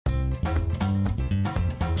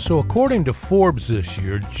So according to Forbes this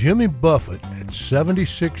year, Jimmy Buffett, at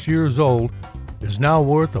 76 years old, is now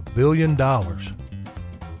worth $1 billion.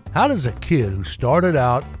 How does a kid who started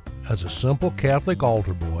out as a simple Catholic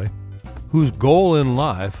altar boy, whose goal in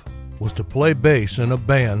life was to play bass in a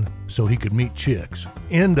band so he could meet chicks,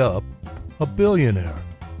 end up a billionaire?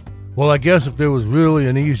 Well, I guess if there was really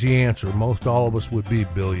an easy answer, most all of us would be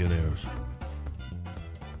billionaires.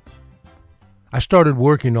 I started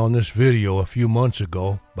working on this video a few months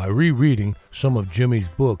ago by rereading some of Jimmy's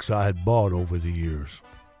books I had bought over the years.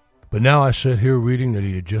 But now I sit here reading that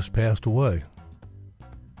he had just passed away.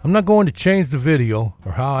 I'm not going to change the video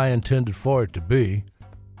or how I intended for it to be.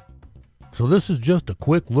 So this is just a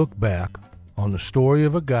quick look back on the story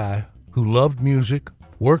of a guy who loved music,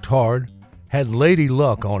 worked hard, had lady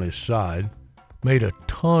luck on his side, made a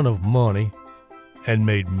ton of money, and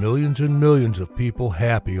made millions and millions of people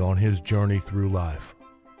happy on his journey through life.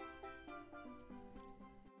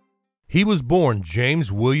 He was born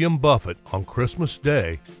James William Buffett on Christmas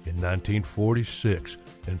Day in 1946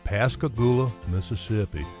 in Pascagoula,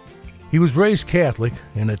 Mississippi. He was raised Catholic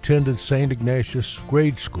and attended St. Ignatius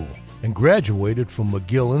grade school and graduated from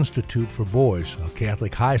McGill Institute for Boys, a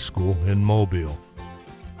Catholic high school in Mobile.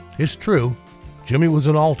 It's true, Jimmy was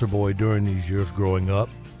an altar boy during these years growing up.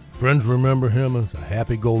 Friends remember him as a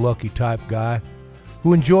happy-go-lucky type guy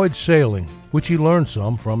who enjoyed sailing, which he learned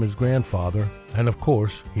some from his grandfather, and of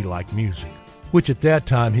course, he liked music, which at that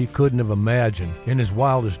time he couldn't have imagined in his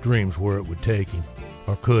wildest dreams where it would take him,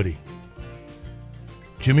 or could he?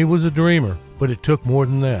 Jimmy was a dreamer, but it took more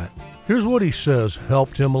than that. Here's what he says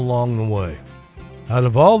helped him along the way. Out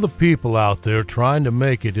of all the people out there trying to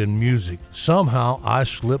make it in music, somehow I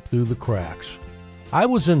slipped through the cracks. I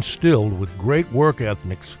was instilled with great work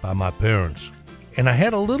ethics by my parents, and I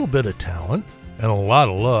had a little bit of talent and a lot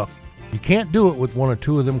of luck. You can't do it with one or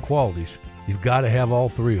two of them qualities. You've got to have all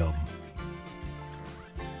three of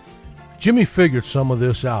them. Jimmy figured some of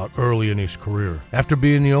this out early in his career. After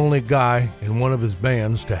being the only guy in one of his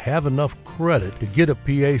bands to have enough credit to get a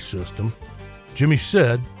PA system, Jimmy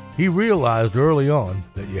said he realized early on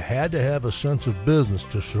that you had to have a sense of business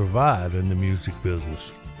to survive in the music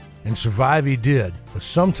business. And survive he did, but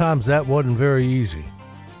sometimes that wasn't very easy.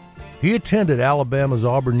 He attended Alabama's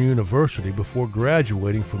Auburn University before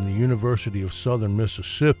graduating from the University of Southern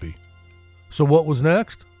Mississippi. So what was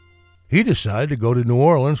next? He decided to go to New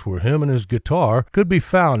Orleans, where him and his guitar could be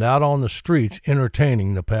found out on the streets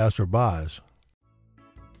entertaining the passerbys.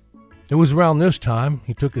 It was around this time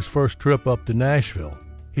he took his first trip up to Nashville.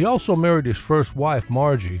 He also married his first wife,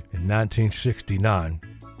 Margie, in 1969.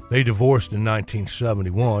 They divorced in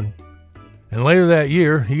 1971, and later that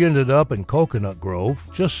year he ended up in Coconut Grove,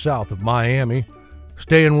 just south of Miami,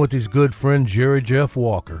 staying with his good friend Jerry Jeff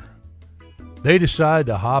Walker. They decided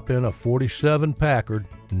to hop in a 47 Packard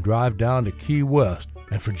and drive down to Key West,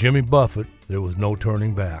 and for Jimmy Buffett, there was no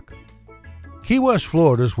turning back. Key West,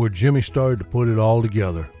 Florida is where Jimmy started to put it all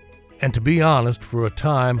together, and to be honest, for a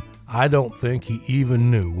time, I don't think he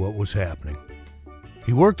even knew what was happening.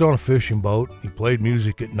 He worked on a fishing boat, he played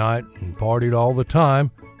music at night and partied all the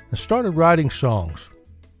time, and started writing songs.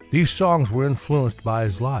 These songs were influenced by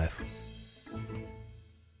his life.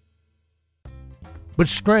 But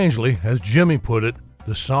strangely, as Jimmy put it,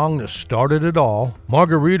 the song that started it all,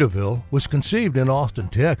 Margaritaville, was conceived in Austin,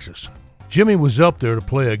 Texas. Jimmy was up there to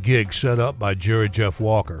play a gig set up by Jerry Jeff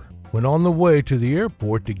Walker. When on the way to the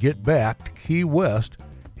airport to get back to Key West,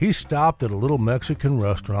 he stopped at a little Mexican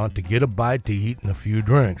restaurant to get a bite to eat and a few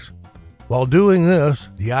drinks. While doing this,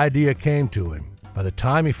 the idea came to him. By the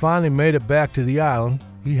time he finally made it back to the island,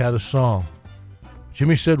 he had a song.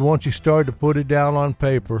 Jimmy said once he started to put it down on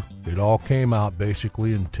paper, it all came out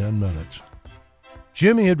basically in 10 minutes.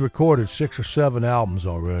 Jimmy had recorded 6 or 7 albums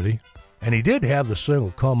already, and he did have the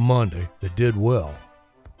single Come Monday that did well.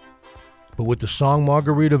 But with the song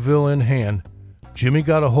Margaritaville in hand, Jimmy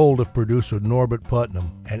got a hold of producer Norbert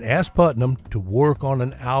Putnam and asked Putnam to work on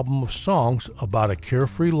an album of songs about a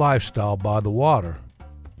carefree lifestyle by the water.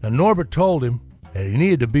 Now Norbert told him that he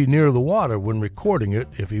needed to be near the water when recording it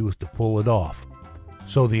if he was to pull it off.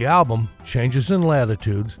 So the album, Changes in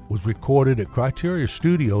Latitudes, was recorded at Criteria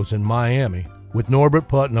Studios in Miami with Norbert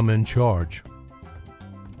Putnam in charge.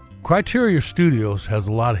 Criteria Studios has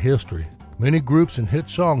a lot of history. Many groups and hit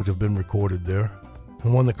songs have been recorded there,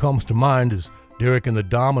 and one that comes to mind is Derek and the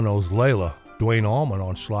Dominoes' Layla, Dwayne Allman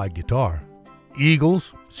on slide guitar.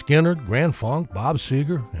 Eagles, Skynyrd, Grand Funk, Bob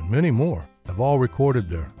Seger, and many more have all recorded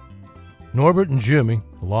there. Norbert and Jimmy,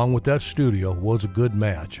 along with that studio, was a good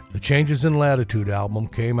match. The Changes in Latitude album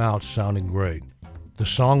came out sounding great. The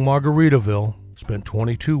song Margaritaville spent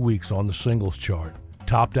 22 weeks on the singles chart,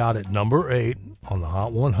 topped out at number 8 on the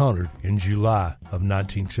Hot 100 in July of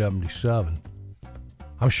 1977.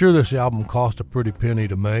 I'm sure this album cost a pretty penny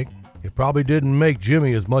to make. It probably didn't make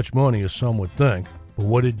Jimmy as much money as some would think, but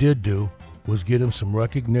what it did do was get him some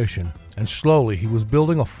recognition, and slowly he was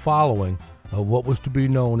building a following of what was to be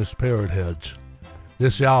known as parrot heads.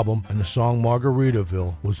 This album and the song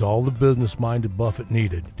Margaritaville was all the business-minded Buffett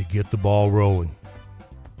needed to get the ball rolling.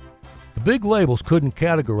 The big labels couldn't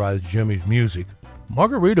categorize Jimmy's music.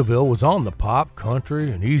 Margaritaville was on the pop,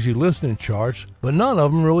 country, and easy listening charts, but none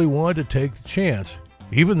of them really wanted to take the chance,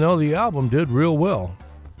 even though the album did real well.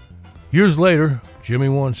 Years later, Jimmy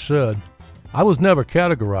once said, "I was never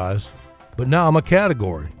categorized, but now I'm a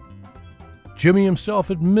category." Jimmy himself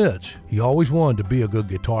admits he always wanted to be a good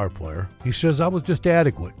guitar player. He says, "I was just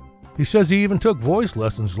adequate." He says he even took voice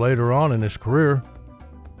lessons later on in his career.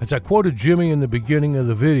 As I quoted Jimmy in the beginning of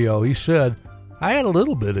the video, he said, "I had a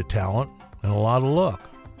little bit of talent and a lot of luck."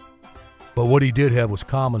 But what he did have was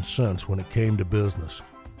common sense when it came to business.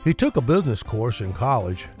 He took a business course in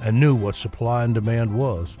college and knew what supply and demand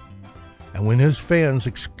was. And when his fans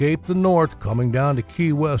escaped the North coming down to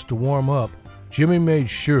Key West to warm up, Jimmy made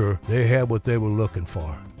sure they had what they were looking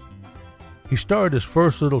for. He started his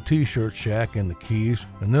first little t-shirt shack in the Keys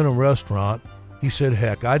and then a restaurant. He said,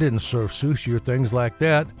 "Heck, I didn't serve sushi or things like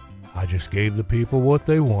that. I just gave the people what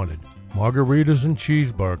they wanted, margaritas and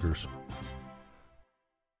cheeseburgers."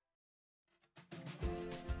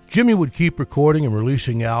 Jimmy would keep recording and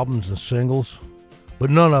releasing albums and singles, but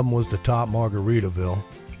none of them was the top Margaritaville.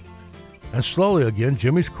 And slowly again,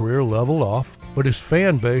 Jimmy's career leveled off, but his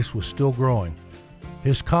fan base was still growing.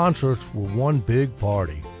 His concerts were one big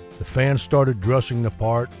party. The fans started dressing the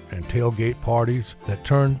part and tailgate parties that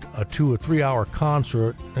turned a 2 or 3 hour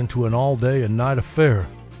concert into an all-day and night affair.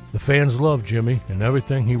 The fans loved Jimmy and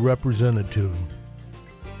everything he represented to them.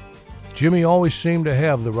 Jimmy always seemed to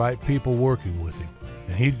have the right people working with him,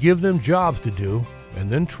 and he'd give them jobs to do and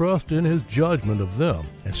then trust in his judgment of them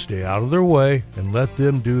and stay out of their way and let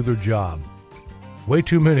them do their job. Way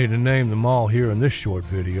too many to name them all here in this short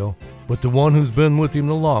video, but the one who's been with him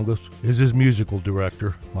the longest is his musical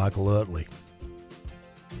director, Michael Utley.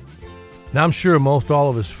 Now I'm sure most all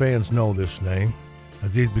of his fans know this name,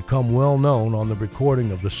 as he's become well known on the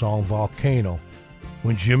recording of the song Volcano,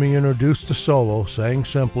 when Jimmy introduced the solo saying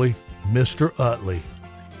simply, "Mr. Utley."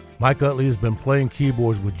 Mike Utley has been playing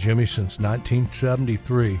keyboards with Jimmy since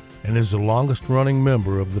 1973 and is the longest running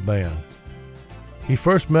member of the band. He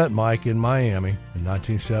first met Mike in Miami in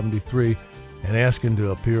 1973 and asked him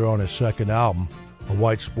to appear on his second album, A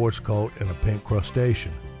White Sports Coat and a Pink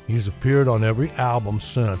Crustacean. He's appeared on every album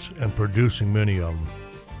since and producing many of them.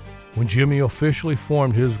 When Jimmy officially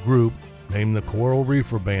formed his group, named the Coral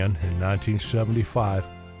Reefer Band in 1975,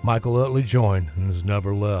 Michael Utley joined and has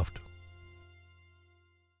never left.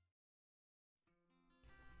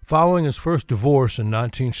 Following his first divorce in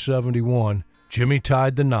 1971, Jimmy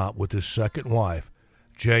tied the knot with his second wife,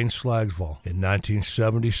 Jane Slagsvold, in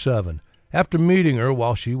 1977, after meeting her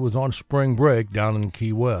while she was on spring break down in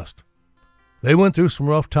Key West. They went through some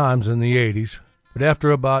rough times in the 80s, but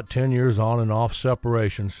after about 10 years on and off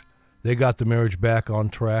separations, they got the marriage back on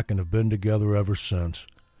track and have been together ever since.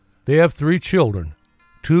 They have 3 children,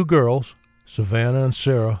 2 girls, Savannah and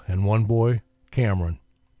Sarah, and 1 boy, Cameron.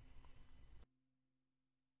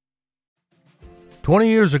 20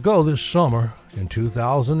 years ago this summer, in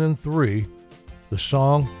 2003, the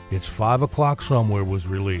song It's 5 O'Clock Somewhere was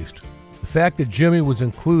released. The fact that Jimmy was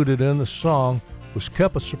included in the song was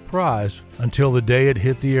kept a surprise until the day it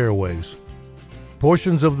hit the airwaves.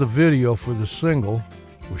 Portions of the video for the single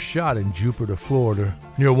were shot in Jupiter, Florida,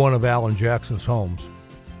 near one of Alan Jackson's homes.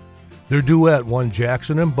 Their duet won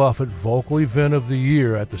Jackson and Buffett Vocal Event of the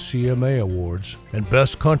Year at the CMA Awards and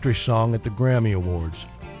Best Country Song at the Grammy Awards.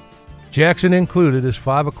 Jackson included his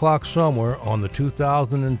 5 O'Clock Somewhere on the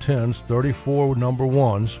 2010's 34 number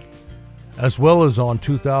ones, as well as on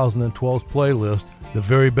 2012's playlist, The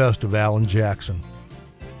Very Best of Alan Jackson.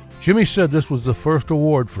 Jimmy said this was the first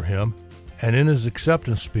award for him, and in his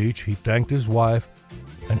acceptance speech, he thanked his wife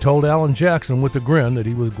and told Alan Jackson with a grin that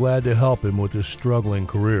he was glad to help him with his struggling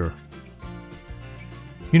career.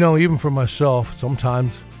 You know, even for myself,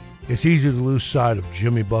 sometimes it's easy to lose sight of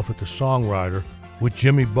Jimmy Buffett, the songwriter, with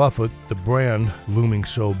Jimmy Buffett, the brand, looming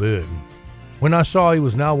so big. When I saw he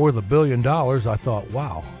was now worth $1 billion, I thought,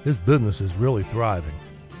 wow, his business is really thriving.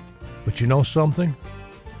 But you know something?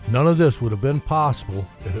 None of this would have been possible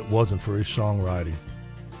if it wasn't for his songwriting.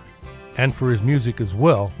 And for his music as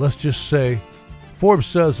well. Let's just say, Forbes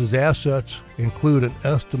says his assets include an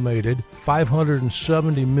estimated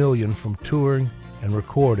 $570 million from touring and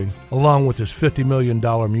recording, along with his $50 million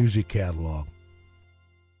music catalog.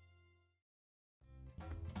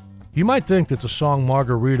 You might think that the song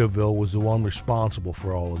Margaritaville was the one responsible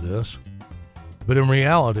for all of this, but in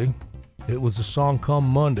reality, it was the song Come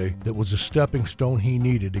Monday that was the stepping stone he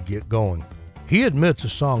needed to get going. He admits the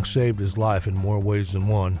song saved his life in more ways than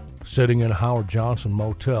one. Sitting in a Howard Johnson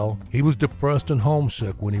motel, he was depressed and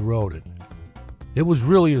homesick when he wrote it. It was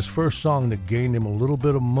really his first song that gained him a little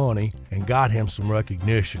bit of money and got him some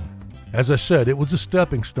recognition. As I said, it was a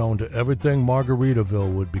stepping stone to everything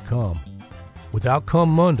Margaritaville would become. Without Come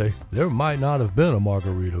Monday, there might not have been a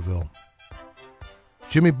Margaritaville.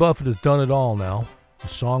 Jimmy Buffett has done it all now. A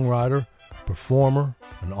songwriter, performer,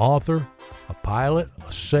 an author, a pilot,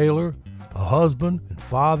 a sailor, a husband and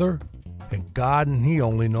father, and God and he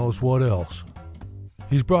only knows what else.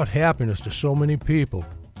 He's brought happiness to so many people.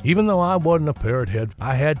 Even though I wasn't a parrot head,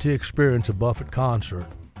 I had to experience a Buffett concert.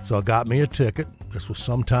 So I got me a ticket. This was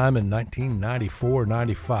sometime in 1994 or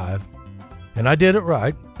 95. And I did it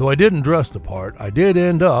right. Though I didn't dress the part, I did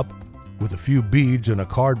end up with a few beads and a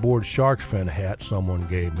cardboard shark's fin hat someone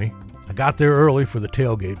gave me. I got there early for the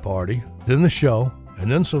tailgate party, then the show,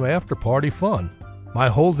 and then some after-party fun. My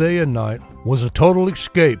whole day and night was a total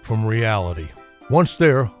escape from reality. Once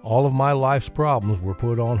there, all of my life's problems were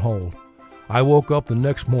put on hold. I woke up the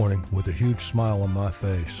next morning with a huge smile on my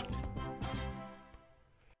face.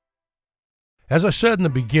 As I said in the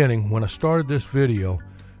beginning, when I started this video,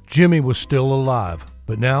 Jimmy was still alive,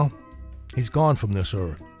 but now he's gone from this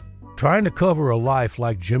earth. Trying to cover a life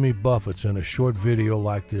like Jimmy Buffett's in a short video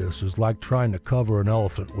like this is like trying to cover an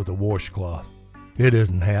elephant with a washcloth. It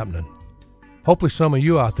isn't happening. Hopefully some of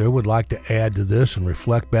you out there would like to add to this and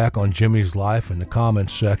reflect back on Jimmy's life in the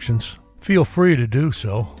comments sections. Feel free to do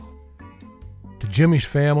so. To Jimmy's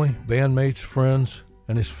family, bandmates, friends,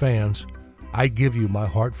 and his fans, I give you my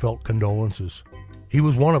heartfelt condolences. He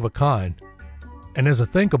was one of a kind, and as I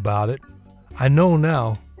think about it, I know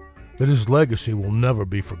now that his legacy will never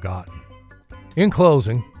be forgotten. In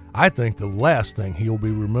closing, I think the last thing he'll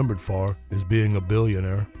be remembered for is being a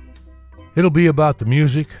billionaire. It'll be about the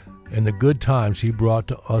music and the good times he brought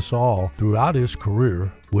to us all throughout his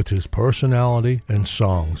career with his personality and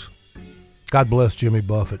songs. God bless Jimmy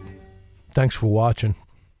Buffett. Thanks for watching.